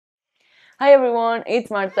Hi everyone, it's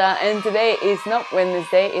Marta and today is not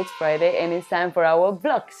Wednesday, it's Friday and it's time for our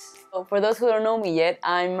vlogs. So for those who don't know me yet,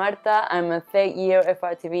 I'm Marta, I'm a third year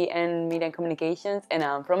FRTV and Media and Communications and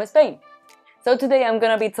I'm from Spain. So today I'm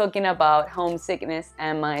gonna be talking about homesickness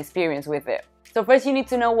and my experience with it. So first you need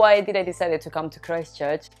to know why did I decide to come to Christ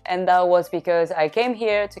Church, and that was because I came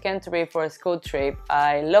here to Canterbury for a school trip.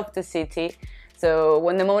 I love the city, so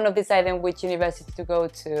when the moment of deciding which university to go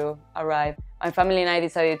to arrived, my family and I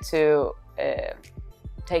decided to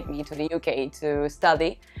take me to the UK to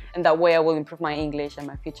study, and that way I will improve my English and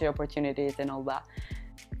my future opportunities and all that.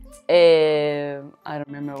 I don't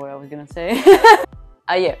remember what I was gonna say.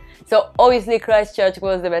 Yeah, so obviously Christ Church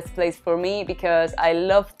was the best place for me because I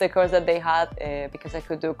loved the course that they had, because I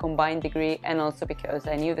could do a combined degree and also because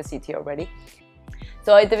I knew the city already.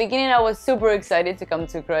 So at the beginning I was super excited to come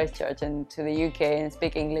to Christ Church and to the UK and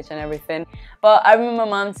speak English and everything. But I remember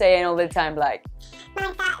mom saying all the time like,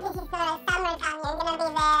 Marta, this is the summer time, you're gonna be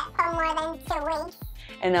there for more than 2 weeks.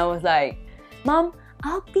 And I was like, Mom,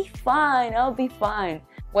 I'll be fine, I'll be fine.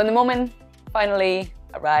 When the moment finally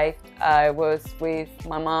arrived, I was with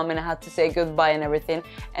my mom and I had to say goodbye and everything,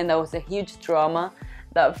 and that was a huge drama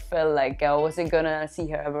that felt like I wasn't gonna see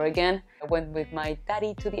her ever again. I went with my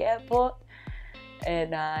daddy to the airport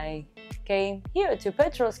and I came here to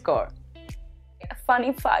petrol score. A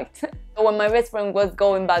funny fact, when my best friend was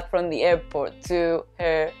going back from the airport to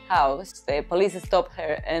her house, the police stopped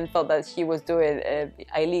her and thought that she was doing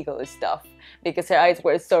illegal stuff because her eyes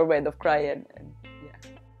were so red of crying. And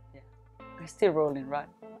yeah. We're still rolling, right?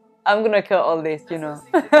 I'm gonna cut all this, you know.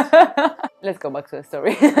 Let's go back to the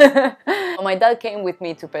story. My dad came with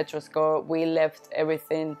me to Petroscore. We left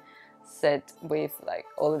everything set with like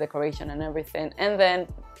all the decoration and everything, and then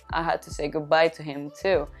I had to say goodbye to him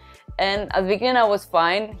too. And at the beginning I was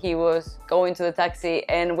fine. He was going to the taxi,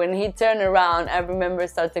 and when he turned around I remember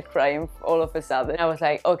started crying all of a sudden. I was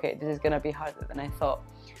like, okay, this is gonna be harder than I thought.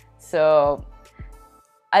 So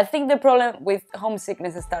I think the problem with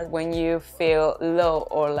homesickness starts when you feel low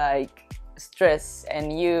or like stress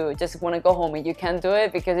and you just want to go home and you can't do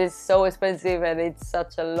it because it's so expensive and it's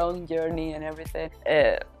such a long journey and everything,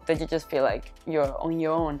 that you just feel like you're on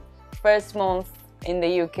your own. First month in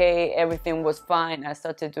the UK everything was fine. I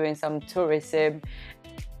started doing some tourism.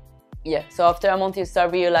 Yeah, so after a month you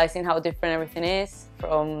start realizing how different everything is,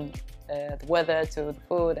 from the weather to the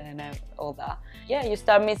food and all that. Yeah, you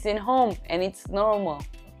start missing home and it's normal.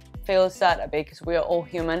 Feel sad a bit because we are all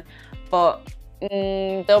human, but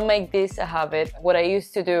don't make this a habit. What I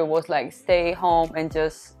used to do was like stay home and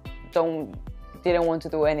just didn't want to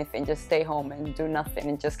do anything, just stay home and do nothing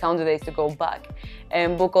and just count the days to go back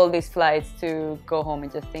and book all these flights to go home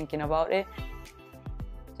and just thinking about it,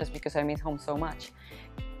 just because I miss home so much.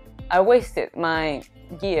 I wasted my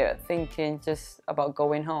year thinking just about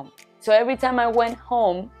going home. So every time I went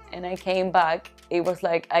home and I came back, it was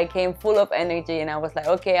like I came full of energy and I was like,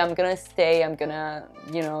 okay, I'm gonna stay, I'm gonna,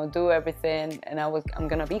 you know, do everything, and I'm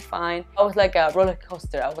gonna be fine. I was like a roller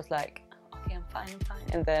coaster. I was like, okay, I'm fine.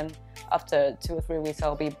 And then after 2 or 3 weeks,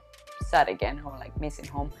 I'll be sad again or like missing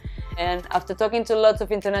home. And after talking to lots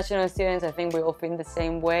of international students, I think we all feel the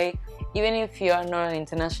same way. Even if you are not an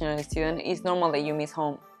international student, it's normal that you miss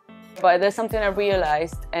home. But there's something I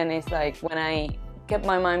realized, and it's like when I kept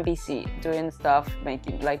my mind busy doing stuff,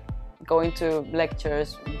 making like going to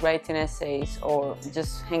lectures, writing essays, or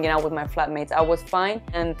just hanging out with my flatmates, I was fine.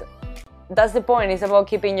 And that's the point. It's about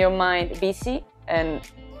keeping your mind busy and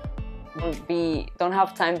don't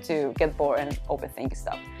have time to get bored and overthink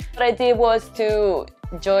stuff. What I did was to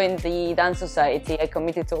join the dance society. I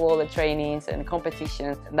committed to all the trainings and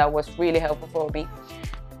competitions, and that was really helpful for me.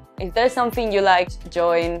 If there's something you like,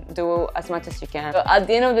 join, do as much as you can. But at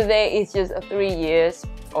the end of the day, it's just 3 years,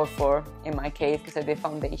 or 4 in my case, because I did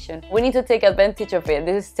foundation. We need to take advantage of it.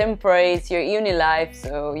 This is temporary, it's your uni life,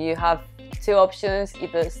 so you have 2 options: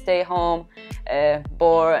 either stay home,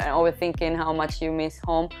 bored and overthinking how much you miss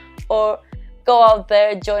home, or go out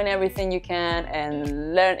there, join everything you can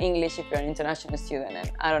and learn English if you're an international student,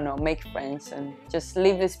 and I don't know, make friends and just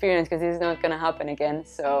live the experience, because it's not gonna happen again.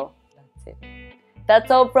 So that's it. That's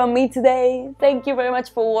all from me today. Thank you very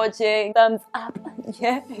much for watching. Thumbs up,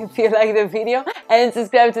 yeah, if you like the video, and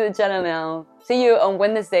subscribe to the channel now. See you on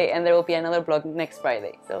Wednesday, and there will be another vlog next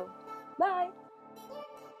Friday. So